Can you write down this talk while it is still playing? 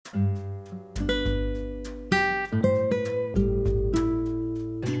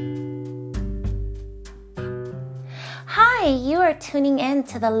for tuning in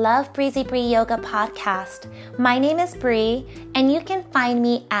to the Love Breezy Bree Yoga podcast. My name is Bree, and you can find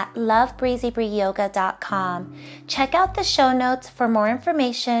me at lovebreezybreeyoga.com. Check out the show notes for more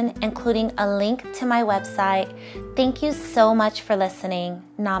information, including a link to my website. Thank you so much for listening.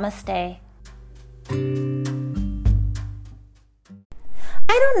 Namaste.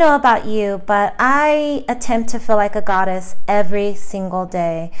 I don't know about you, but I attempt to feel like a goddess every single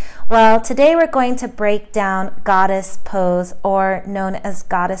day. Well, today we're going to break down goddess pose, or known as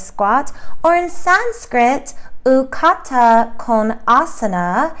goddess squat, or in Sanskrit, Utthita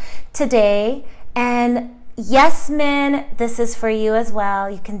Konasana today. And yes, men, this is for you as well.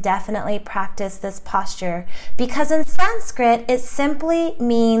 You can definitely practice this posture because in Sanskrit, it simply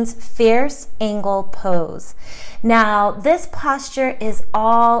means fierce angle pose. Now, this posture is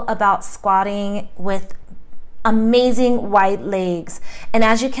all about squatting with amazing wide legs. And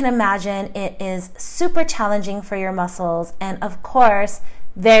as you can imagine, it is super challenging for your muscles and, of course,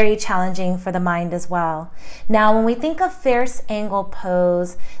 very challenging for the mind as well. Now, when we think of fierce angle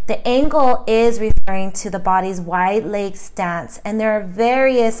pose, the angle is referring to the body's wide leg stance, and there are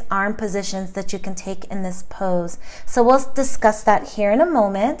various arm positions that you can take in this pose. So we'll discuss that here in a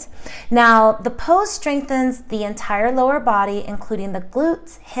moment. Now, the pose strengthens the entire lower body, including the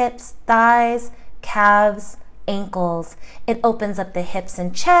glutes, hips, thighs, calves, ankles. It opens up the hips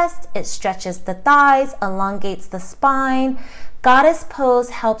and chest. It stretches the thighs, elongates the spine. Goddess pose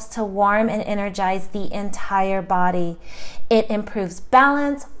helps to warm and energize the entire body. It improves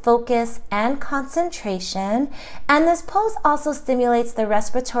balance, focus, and concentration. And this pose also stimulates the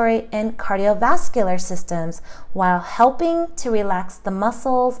respiratory and cardiovascular systems while helping to relax the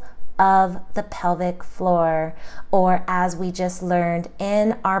muscles of the pelvic floor, or as we just learned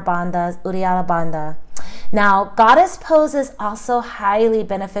in our bandhas, Uddiyana Bandha. Now, goddess pose is also highly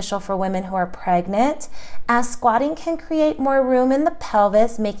beneficial for women who are pregnant, as squatting can create more room in the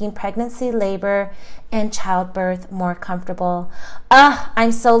pelvis, making pregnancy, labor, and childbirth more comfortable.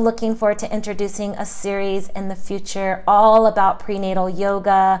 I'm so looking forward to introducing a series in the future all about prenatal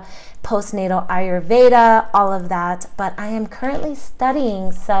yoga, postnatal Ayurveda, all of that. But I am currently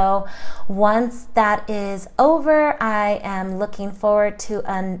studying, so once that is over, I am looking forward to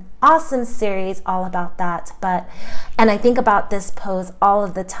an awesome series all about that. And I think about this pose all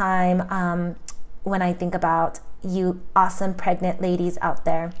of the time when I think about you awesome pregnant ladies out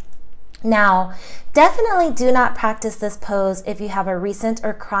there. Now, definitely do not practice this pose if you have a recent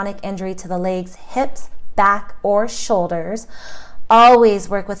or chronic injury to the legs, hips, back, or shoulders. Always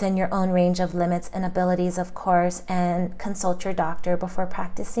work within your own range of limits and abilities, of course, and consult your doctor before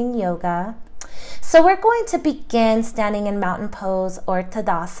practicing yoga. So we're going to begin standing in mountain pose, or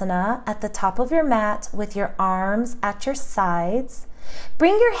Tadasana, at the top of your mat with your arms at your sides.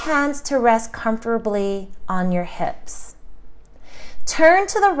 Bring your hands to rest comfortably on your hips. Turn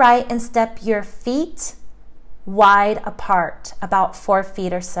to the right and step your feet wide apart, about 4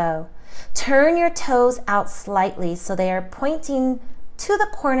 feet or so. Turn your toes out slightly so they are pointing to the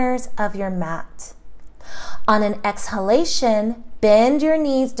corners of your mat. On an exhalation, bend your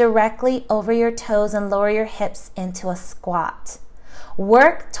knees directly over your toes and lower your hips into a squat.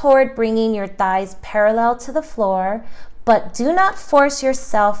 Work toward bringing your thighs parallel to the floor, but do not force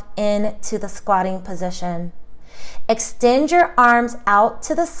yourself into the squatting position. Extend your arms out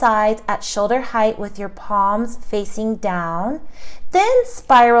to the sides at shoulder height with your palms facing down. Then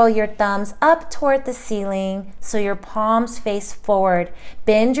spiral your thumbs up toward the ceiling so your palms face forward.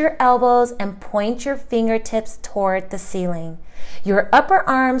 Bend your elbows and point your fingertips toward the ceiling. Your upper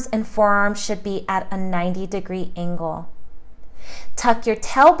arms and forearms should be at a 90-degree angle. Tuck your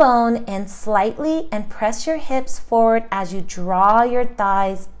tailbone in slightly and press your hips forward as you draw your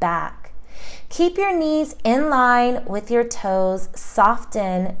thighs back. Keep your knees in line with your toes,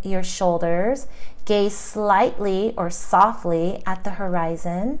 soften your shoulders, gaze slightly or softly at the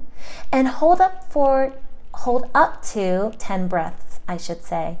horizon, and hold up to 10 breaths, I should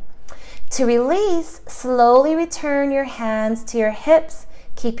say. To release, slowly return your hands to your hips.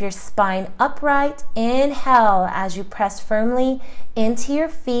 Keep your spine upright. Inhale as you press firmly into your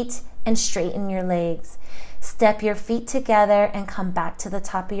feet and straighten your legs. Step your feet together and come back to the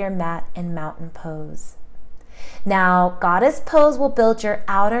top of your mat in mountain pose. Now, goddess pose will build your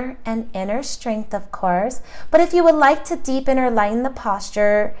outer and inner strength, of course, but if you would like to deepen or lighten the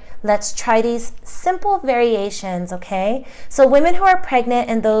posture, let's try these simple variations, okay? So women who are pregnant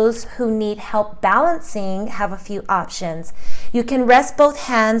and those who need help balancing have a few options. You can rest both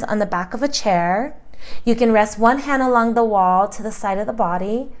hands on the back of a chair. You can rest one hand along the wall to the side of the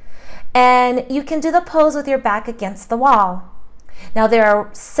body. And you can do the pose with your back against the wall. Now, there are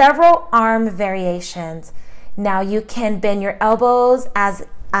several arm variations. Now you can bend your elbows as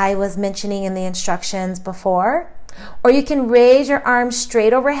I was mentioning in the instructions before, or you can raise your arms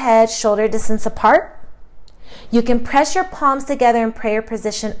straight overhead, shoulder distance apart. You can press your palms together in prayer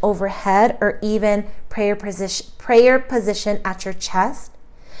position overhead, or even prayer position at your chest.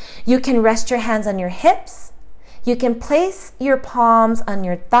 You can rest your hands on your hips. You can place your palms on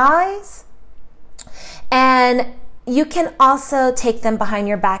your thighs. And you can also take them behind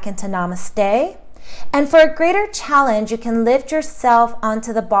your back into Namaste. And for a greater challenge, you can lift yourself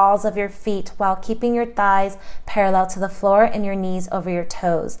onto the balls of your feet while keeping your thighs parallel to the floor and your knees over your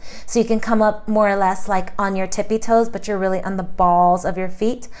toes. So you can come up more or less like on your tippy toes, but you're really on the balls of your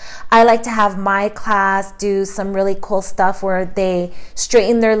feet. I like to have my class do some really cool stuff where they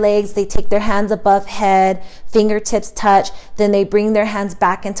straighten their legs, they take their hands above head, fingertips touch, then they bring their hands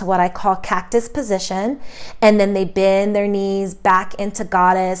back into what I call cactus position, and then they bend their knees back into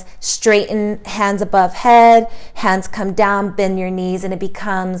goddess, straighten hands above head, hands come down, bend your knees, and it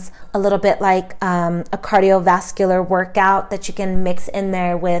becomes a little bit like a cardiovascular workout that you can mix in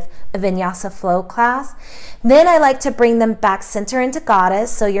there with a vinyasa flow class. Then I like to bring them back center into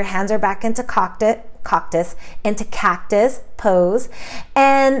goddess, so your hands are back into cactus pose,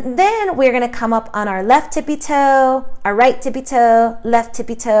 and then we're going to come up on our left tippy toe, our right tippy toe, left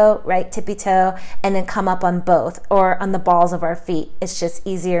tippy toe, right tippy toe, and then come up on both or on the balls of our feet. It's just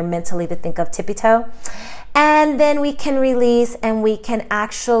easier mentally to think of tippy toe. And then we can release, and we can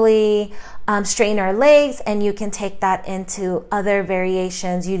actually straighten our legs, and you can take that into other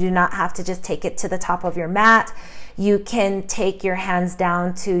variations. You do not have to just take it to the top of your mat. You can take your hands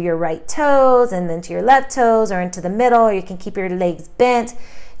down to your right toes and then to your left toes or into the middle, or you can keep your legs bent.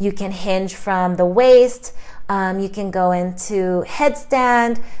 You can hinge from the waist. You can go into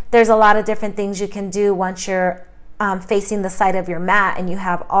headstand. There's a lot of different things you can do once you're facing the side of your mat and you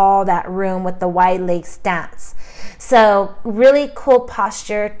have all that room with the wide leg stance. So really cool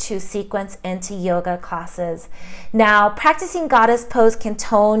posture to sequence into yoga classes. Now, practicing goddess pose can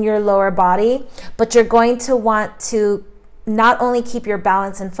tone your lower body, but you're going to want to not only keep your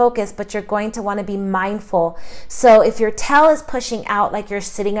balance and focus, but you're going to want to be mindful. So if your tail is pushing out like you're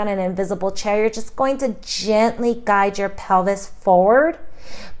sitting on an invisible chair, you're just going to gently guide your pelvis forward,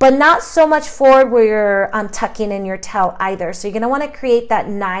 but not so much forward where you're tucking in your tail either. So you're going to want to create that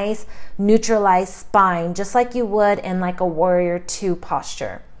nice neutralized spine, just like you would in like a warrior two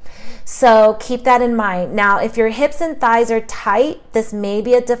posture. So keep that in mind. Now, if your hips and thighs are tight, this may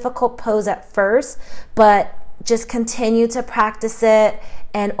be a difficult pose at first, but just continue to practice it,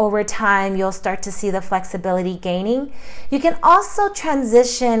 and over time you'll start to see the flexibility gaining. You can also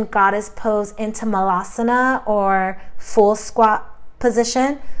transition goddess pose into malasana or full squat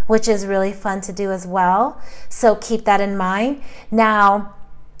position, which is really fun to do as well. So keep that in mind. Now,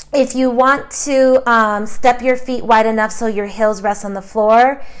 if you want to step your feet wide enough so your heels rest on the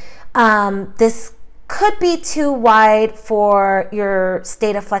floor, this could be too wide for your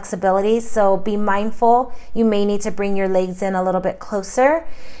state of flexibility, so be mindful. You may need to bring your legs in a little bit closer.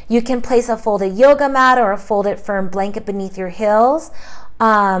 You can place a folded yoga mat or a folded firm blanket beneath your heels,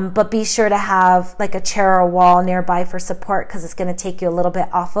 but be sure to have like a chair or a wall nearby for support, because it's going to take you a little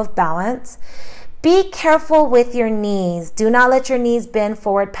bit off of balance. Be careful with your knees. Do not let your knees bend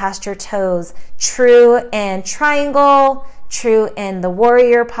forward past your toes. True in triangle, true in the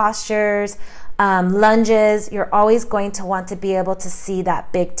warrior postures, lunges, you're always going to want to be able to see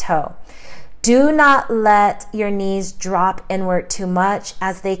that big toe. Do not let your knees drop inward too much,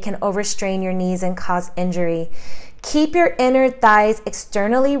 as they can overstrain your knees and cause injury. Keep your inner thighs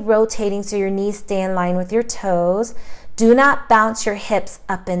externally rotating so your knees stay in line with your toes. Do not bounce your hips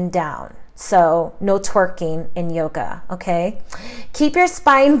up and down. So no twerking in yoga, okay? Keep your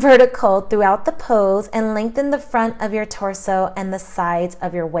spine vertical throughout the pose and lengthen the front of your torso and the sides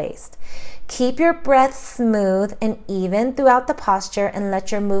of your waist. Keep your breath smooth and even throughout the posture, and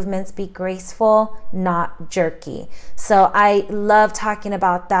let your movements be graceful, not jerky. So I love talking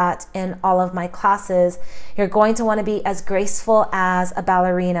about that in all of my classes. You're going to want to be as graceful as a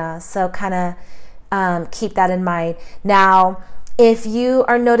ballerina. So kind of keep that in mind. Now, if you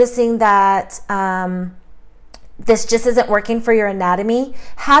are noticing that this just isn't working for your anatomy,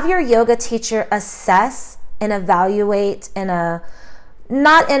 have your yoga teacher assess and evaluate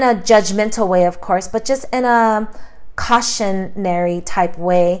not in a judgmental way, of course, but just in a cautionary type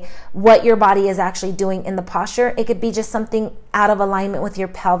way, what your body is actually doing in the posture. It could be just something out of alignment with your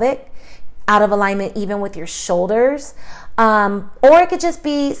pelvic, out of alignment even with your shoulders, or it could just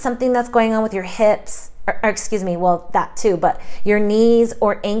be something that's going on with your hips, or excuse me, well, that too, but your knees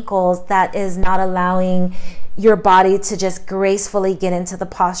or ankles that is not allowing your body to just gracefully get into the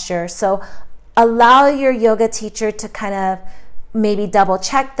posture. So allow your yoga teacher to kind of maybe double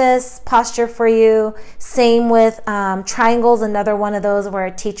check this posture for you. Same with triangles, another one of those where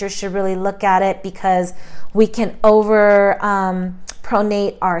a teacher should really look at it, because we can over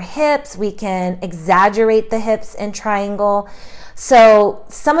pronate our hips. We can exaggerate the hips in triangle. So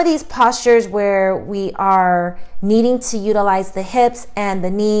some of these postures where we are needing to utilize the hips and the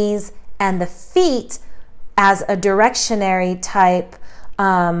knees and the feet as a directionary type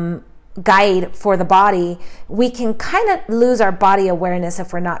guide for the body, we can kind of lose our body awareness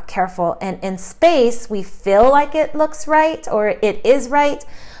if we're not careful. And in space, we feel like it looks right or it is right,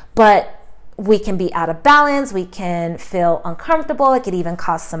 but we can be out of balance. We can feel uncomfortable. It could even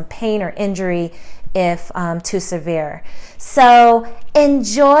cause some pain or injury if too severe. So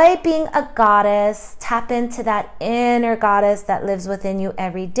enjoy being a goddess. Tap into that inner goddess that lives within you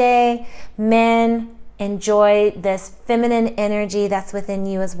every day. Men, enjoy this feminine energy that's within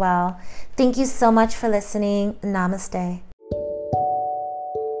you as well. Thank you so much for listening. Namaste.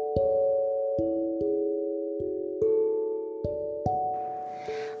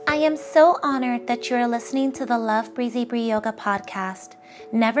 I am so honored that you are listening to the Love Breezy Bree Yoga podcast.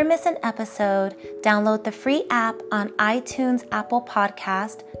 Never miss an episode. Download the free app on iTunes, Apple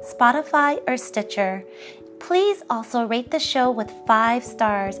Podcast, Spotify, or Stitcher. Please also rate the show with 5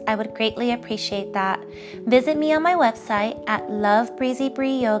 stars. I would greatly appreciate that. Visit me on my website at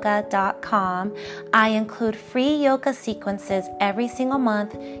lovebreezybreeyoga.com. I include free yoga sequences every single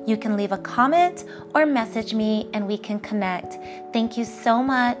month. You can leave a comment or message me and we can connect. Thank you so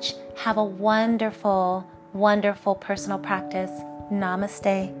much. Have a wonderful, wonderful personal practice.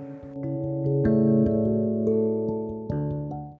 Namaste.